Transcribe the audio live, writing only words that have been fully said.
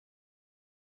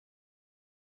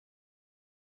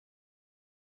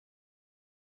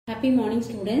Happy morning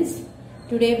students.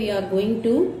 Today we are going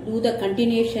to do the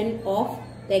continuation of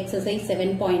the exercise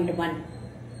 7.1.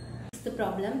 The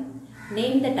problem,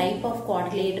 name the type of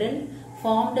quadrilateral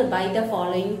formed by the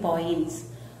following points.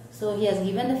 So he has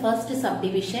given the first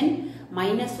subdivision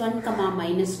 -1,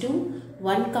 -2,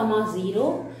 1,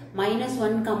 0,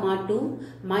 -1, 2,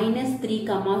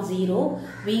 -3, 0.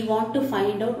 We want to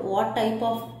find out what type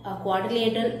of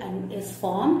quadrilateral is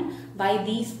formed by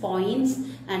these points,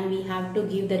 and we have to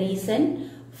give the reason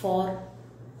for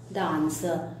the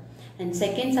answer. And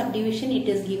second subdivision, it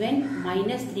is given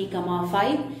 -3,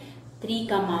 5, 3,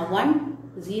 1,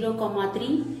 0,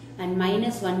 3 and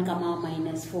 -1,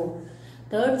 -4.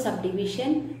 Third subdivision,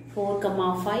 4,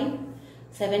 5,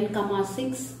 7,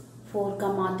 6, 4,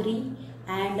 3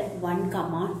 and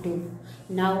 1, 2.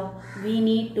 Now we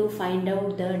need to find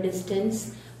out the distance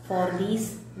for these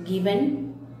given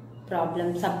problem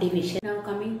subdivision. Now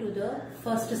coming to the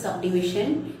first subdivision,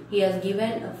 he has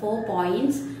given 4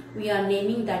 points. We are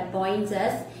naming that points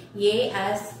as A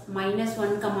as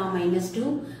 -1, -2,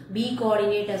 B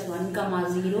coordinate as 1,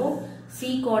 0,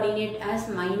 C coordinate as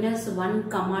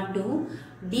 -1, 2,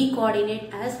 D coordinate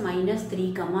as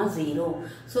 -3, 0.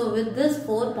 So with these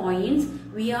 4 points,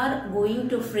 we are going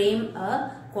to frame a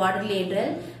quadrilateral,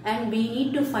 and we need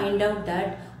to find out that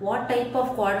what type of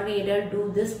quadrilateral do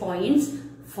these points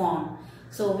form.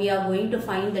 So we are going to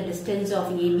find the distance of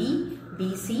AB,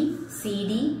 BC,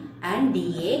 CD and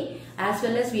DA, as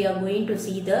well as we are going to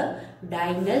see the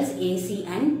diagonals AC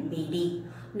and BD.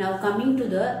 Now coming to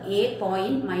the A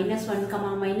point, -1,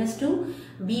 -2,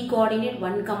 B coordinate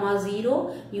 1, 0,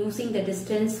 using the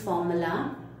distance formula,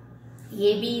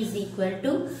 AB is equal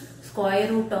to square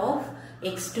root of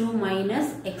x2 minus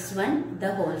x1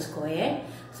 the whole square.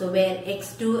 So where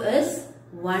x2 is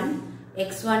 1,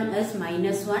 x1 is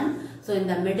 -1. So in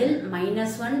the middle,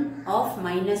 -1 of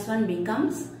 -1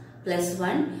 becomes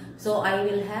 +1. So I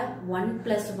will have 1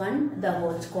 plus 1 the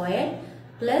whole square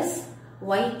plus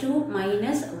y2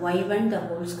 minus y1 the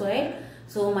whole square.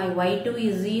 So my y2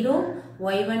 is 0,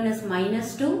 y1 is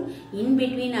 -2. In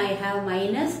between I have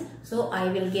minus. So I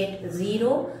will get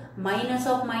 0. Minus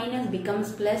of minus becomes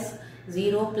plus.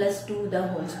 0 plus 2 the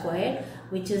whole square,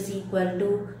 which is equal to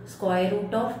square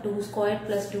root of 2 square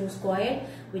plus 2 square,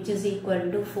 which is equal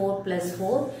to 4 plus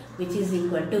 4, which is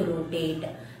equal to root 8.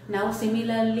 Now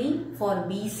similarly for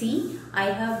BC, I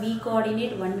have B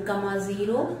coordinate 1,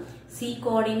 0, C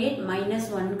coordinate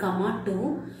 -1,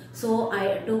 2. So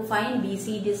to find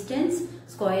BC distance,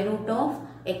 square root of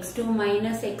x2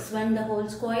 minus x1 the whole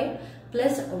square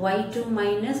plus y2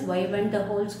 minus y1 the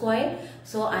whole square.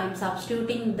 So I am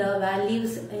substituting the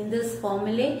values in this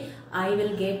formula. I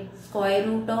will get square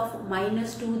root of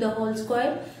 -2 the whole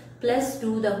square plus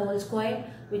 2 the whole square,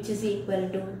 which is equal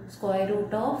to square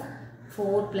root of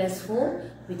 4 plus 4,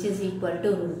 which is equal to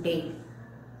root 8.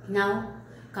 Now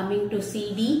coming to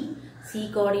CD, C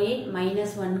coordinate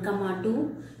 -1, 2,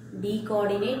 D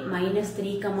coordinate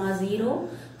 -3, 0.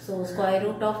 So square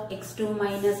root of x2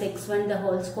 minus x1 the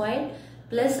whole square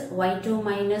plus y2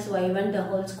 minus y1 the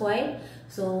whole square.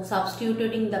 So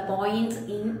substituting the points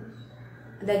in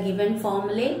the given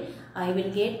formula, I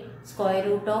will get square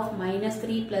root of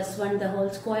 -3 plus 1 the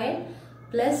whole square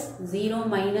plus 0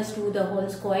 minus 2 the whole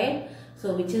square. So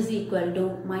which is equal to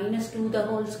 -2 the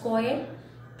whole square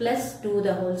plus 2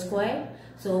 the whole square.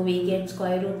 So we get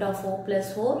square root of 4 plus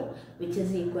 4, which is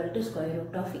equal to square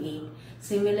root of 8.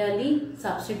 Similarly,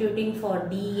 substituting for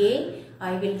DA,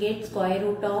 I will get square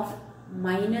root of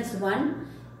 -1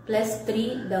 plus 3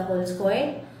 the whole square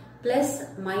plus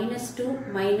 -2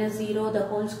 minus 0 the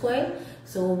whole square.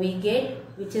 So we get,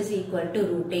 which is equal to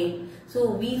root 8. So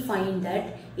we find that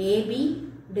AB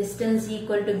distance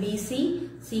equal to BC,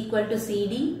 C equal to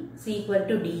CD, C equal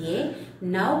to DA.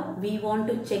 Now we want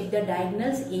to check the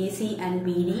diagonals AC and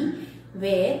BD,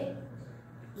 where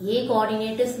A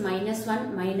coordinate is -1,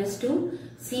 -2,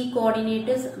 C coordinate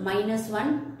is -1,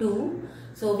 2.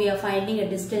 So we are finding a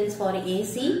distance for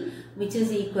AC, which is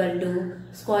equal to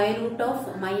square root of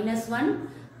 -1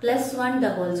 plus 1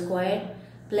 the whole square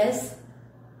plus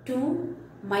 2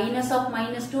 minus of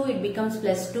 -2, it becomes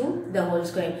plus 2 the whole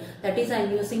square. That is, I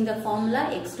am using the formula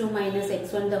x2 minus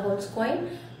x1 the whole square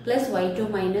plus y2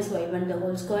 minus y1 the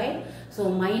whole square. So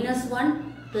 -1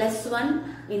 plus 1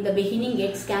 in the beginning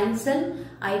gets cancelled.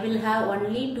 I will have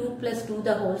only 2 plus 2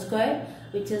 the whole square,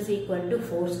 which is equal to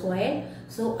 4 square.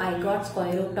 So I got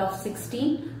square root of 16,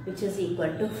 which is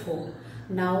equal to 4.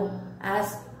 Now as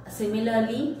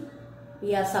similarly we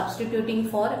are substituting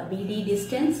for BD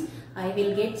distance, I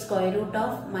will get square root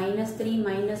of -3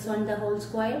 minus 1 the whole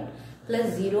square plus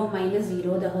 0 minus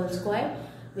 0 the whole square,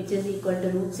 which is equal to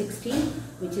root 16,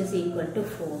 which is equal to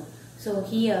 4. So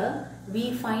here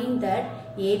we find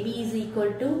that AB is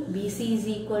equal to BC is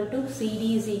equal to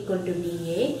CD is equal to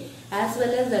DA, as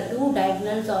well as the two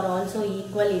diagonals are also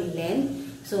equal in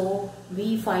length. So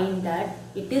we find that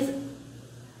it is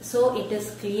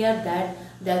clear that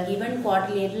the given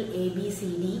quadrilateral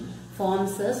ABCD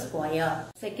forms a square.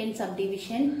 Second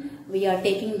subdivision, we are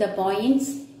taking the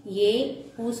points A,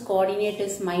 whose coordinate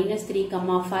is -3,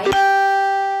 5,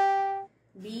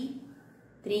 B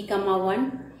 3,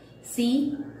 1,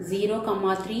 C 0,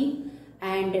 3,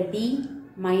 and D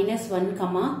 -1,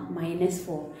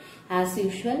 -4. As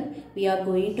usual, we are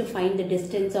going to find the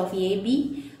distance of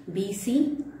AB,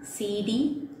 BC,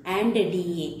 CD and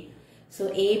DA. So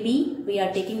AB, we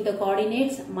are taking the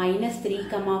coordinates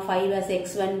 -3, 5 as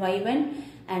x1, y1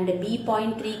 and B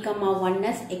point 3, 1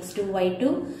 as x2,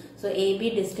 y2. So AB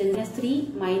distance is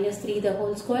 3 minus 3 the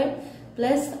whole square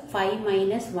plus 5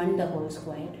 minus 1 the whole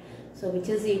square. So which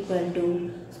is equal to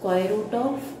square root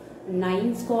of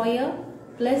 9 square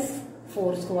plus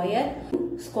 4 square,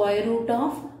 square root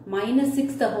of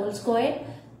 -6 the whole square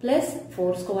plus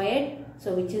 4 square.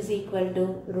 So which is equal to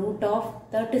root of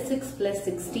 36 plus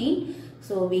 16.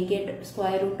 So we get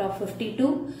square root of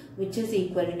 52, which is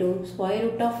equal to square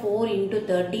root of 4 into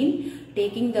 13.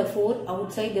 Taking the 4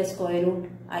 outside the square root,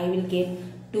 I will get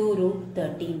 2 root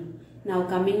 13. Now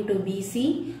coming to BC,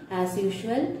 as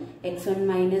usual, x1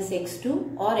 minus x2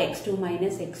 or x2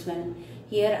 minus x1.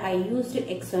 Here I used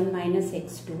x1 minus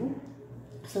x2.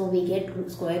 So we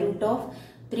get square root of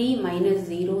 3 minus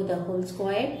 0 the whole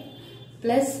square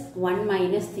plus 1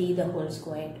 minus 3 the whole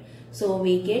square. So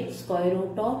we get square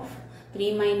root of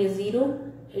 3 minus 0,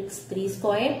 it's 3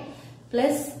 square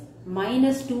plus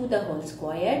minus 2 the whole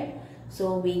square.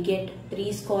 So we get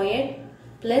 3 square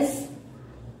plus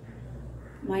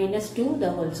minus 2 the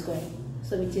whole square.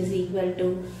 So which is equal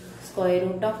to square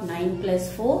root of 9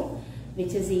 plus 4,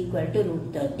 which is equal to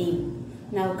root 13.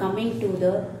 Now coming to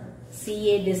the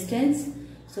CA distance.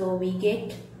 So we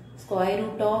get square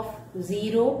root of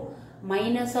 0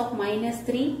 minus of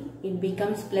 -3, it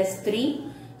becomes plus 3.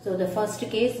 So the first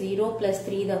case 0 plus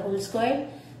 3 the whole square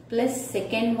plus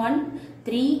second one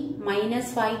 3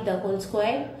 minus 5 the whole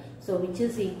square. So which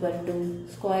is equal to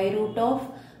square root of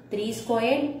 3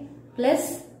 squared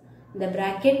plus the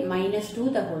bracket minus 2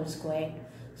 the whole square.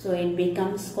 So it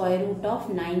becomes square root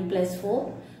of 9 plus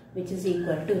 4, which is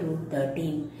equal to root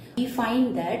 13. We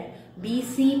find that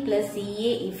BC plus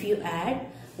CA, if you add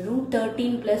root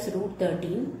 13 plus root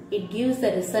 13, it gives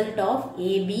the result of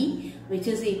AB, which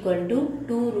is equal to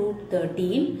 2 root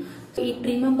 13. So it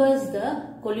remembers the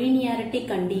collinearity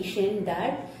condition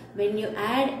that when you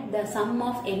add the sum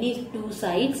of any two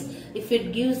sides, if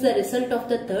it gives the result of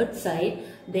the third side,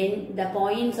 then the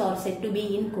points are said to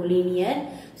be in collinear.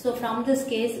 So from this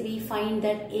case, we find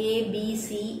that A, B,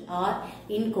 C are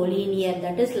in collinear,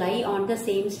 that is lie on the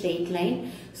same straight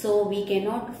line. So we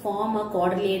cannot form a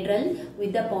quadrilateral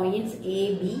with the points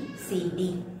A, B, C,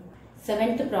 D.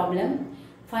 Seventh problem,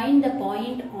 find the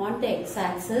point on the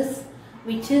x-axis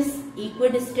which is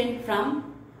equidistant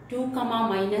from 2,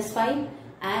 -5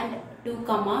 and 2,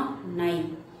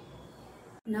 9.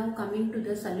 Now coming to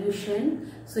the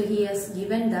solution. So he has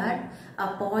given that a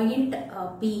point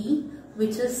P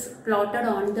which is plotted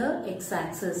on the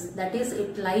x-axis, that is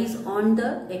it lies on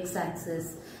the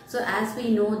x-axis. So as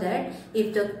we know that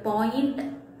if the point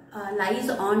lies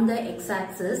on the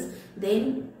x-axis,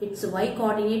 then its y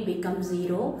coordinate becomes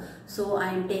 0. So I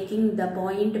am taking the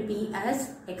point P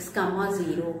as x,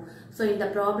 0. So in the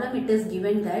problem it is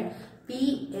given that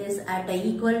P is at an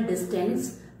equal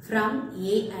distance from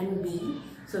A and B.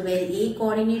 So where A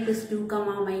coordinate is 2,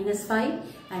 -5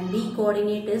 and B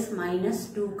coordinate is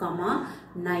 -2,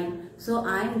 9. So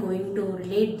I am going to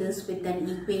relate this with an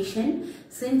equation.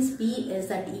 Since P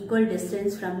is at equal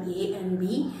distance from A and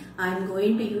B, I am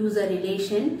going to use a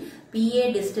relation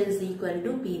PA distance equal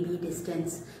to PB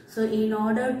distance. So in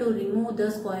order to remove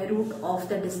the square root of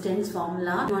the distance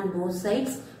formula on both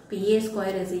sides, PA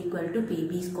square is equal to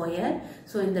PB square.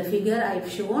 So in the figure I have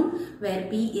shown where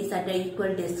P is at an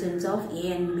equal distance of A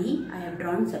and B, I have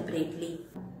drawn separately.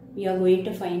 We are going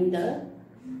to find the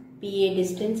PA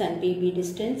distance and PB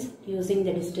distance using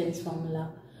the distance formula.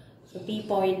 So P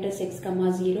point is x,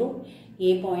 0,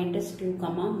 A point is 2,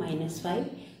 -5.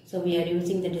 So we are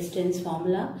using the distance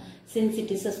formula. Since it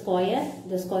is a square,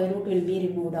 the square root will be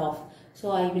removed off.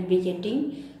 So I will be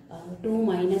getting 2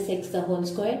 minus x the whole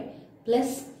square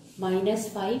plus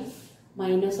 -5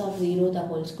 minus of 0 the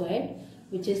whole square,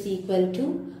 which is equal to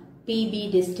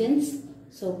PB distance.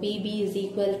 So PB is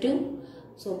equal to,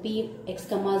 so P x,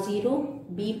 0,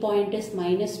 B point is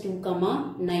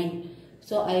 -2, 9.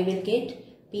 So I will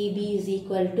get PB is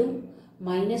equal to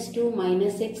minus 2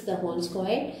 minus x the whole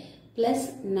square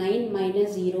plus 9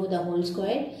 minus 0 the whole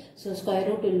square. So square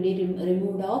root will be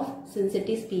removed off since it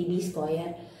is PB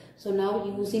square. So now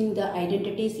using the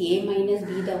identities a minus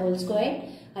b the whole square,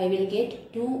 I will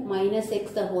get 2 minus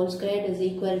x the whole square is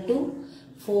equal to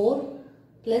 4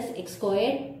 plus x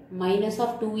squared minus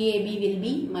of 2ab will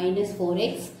be minus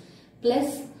 4x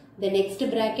plus the next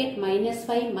bracket minus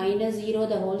 5 minus 0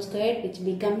 the whole square, which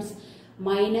becomes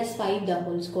minus 5 the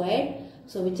whole square.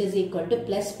 So which is equal to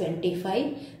plus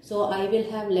 25. So I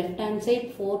will have left hand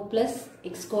side 4 plus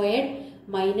x squared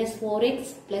minus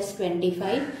 4x plus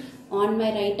 25. On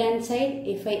my right hand side,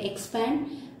 if I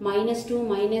expand minus 2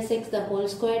 minus x the whole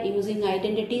square using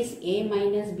identities a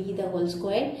minus b the whole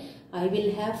square, I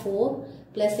will have 4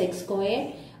 plus x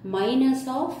squared minus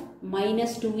of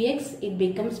minus 2x, it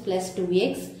becomes plus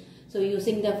 2x. So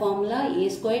using the formula a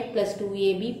squared plus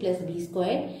 2ab plus b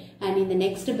squared, and in the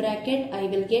next bracket I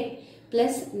will get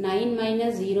plus 9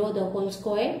 minus 0 the whole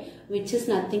square, which is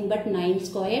nothing but 9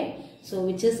 square, so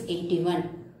which is 81.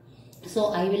 So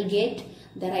I will get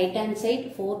the right hand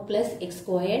side 4 plus x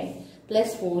squared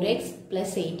plus 4x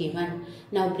plus 81.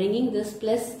 Now bringing this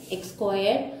plus x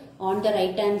squared on the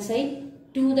right hand side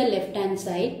to the left hand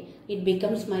side, it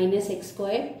becomes minus x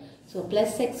squared. So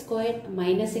plus x squared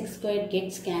minus x squared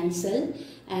gets cancelled,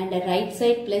 and the right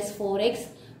side plus 4x,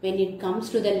 when it comes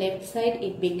to the left side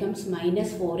it becomes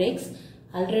minus 4x.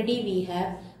 Already we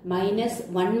have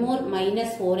one more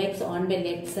minus 4x on the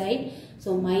left side.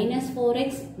 So minus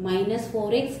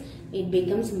 4x, it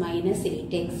becomes minus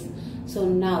 8x. So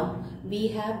now we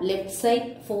have left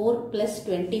side 4 plus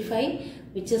 25,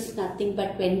 which is nothing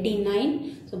but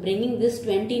 29. So bringing this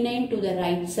 29 to the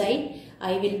right side,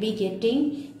 I will be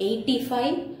getting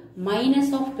 85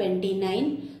 minus of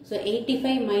 29. So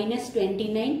 85 minus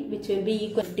 29, which will be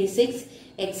equal to 56.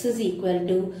 X is equal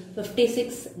to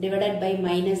 56 divided by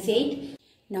minus 8.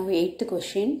 Now 8th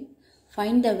question.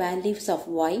 Find the values of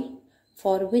y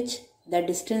for which the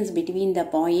distance between the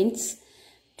points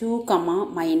 2,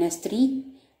 minus 3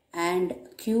 and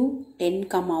q 10,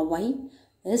 y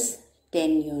is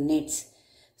 10 units.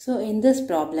 So in this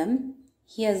problem,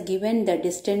 he has given the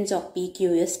distance of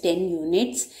PQ is 10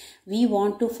 units. We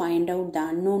want to find out the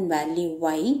unknown value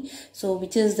y, so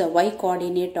which is the y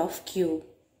coordinate of Q.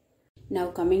 Now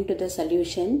coming to the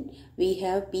solution, we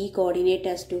have P coordinate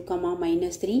as 2,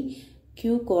 minus 3,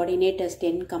 Q coordinate as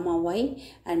 10, y,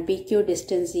 and PQ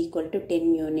distance equal to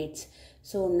 10 units.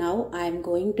 So now I am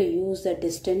going to use the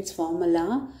distance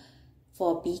formula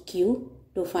for PQ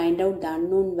to find out the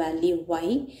unknown value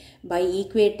y by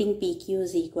equating PQ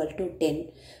is equal to 10.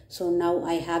 So now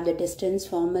I have the distance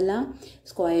formula,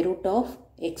 square root of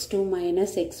x2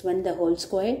 minus x1 the whole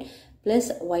squared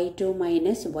plus y2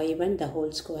 minus y1 the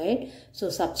whole squared. So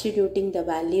substituting the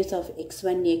values of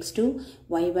x1, x2,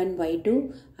 y1,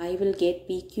 y2, I will get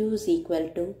PQ is equal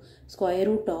to square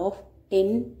root of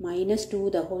 10 minus 2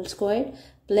 the whole squared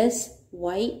plus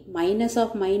y minus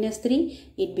of minus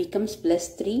 3, it becomes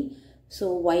plus 3.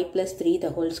 So y plus 3 the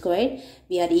whole squared,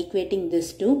 we are equating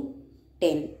this to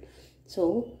 10.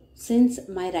 So since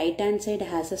my right hand side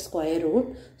has a square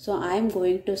root, so I am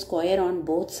going to square on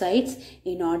both sides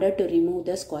in order to remove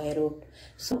the square root.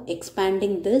 So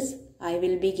expanding this, I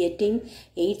will be getting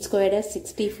 8 squared as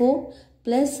 64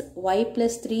 plus y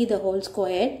plus 3 the whole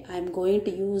squared. I am going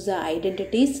to use the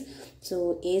identities.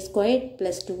 So a squared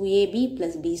plus 2ab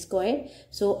plus b squared.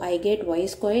 So I get y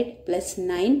squared plus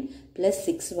 9 plus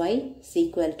 6y is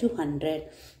equal to 100.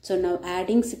 So now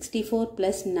adding 64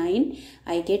 plus 9,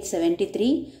 I get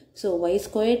 73. So y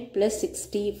squared plus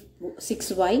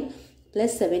 6y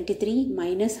plus 73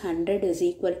 minus 100 is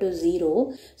equal to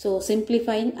 0. So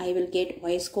simplifying, I will get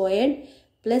y squared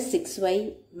plus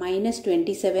 6y minus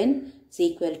 27 is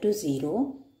equal to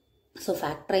 0. So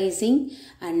factorizing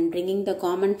and bringing the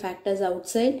common factors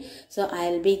outside. So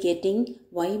I will be getting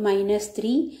y minus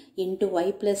 3 into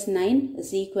y plus 9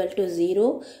 is equal to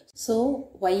 0. So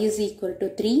y is equal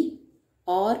to 3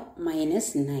 or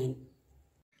minus 9.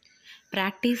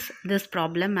 Practice this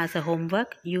problem as a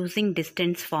homework using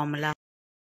distance formula.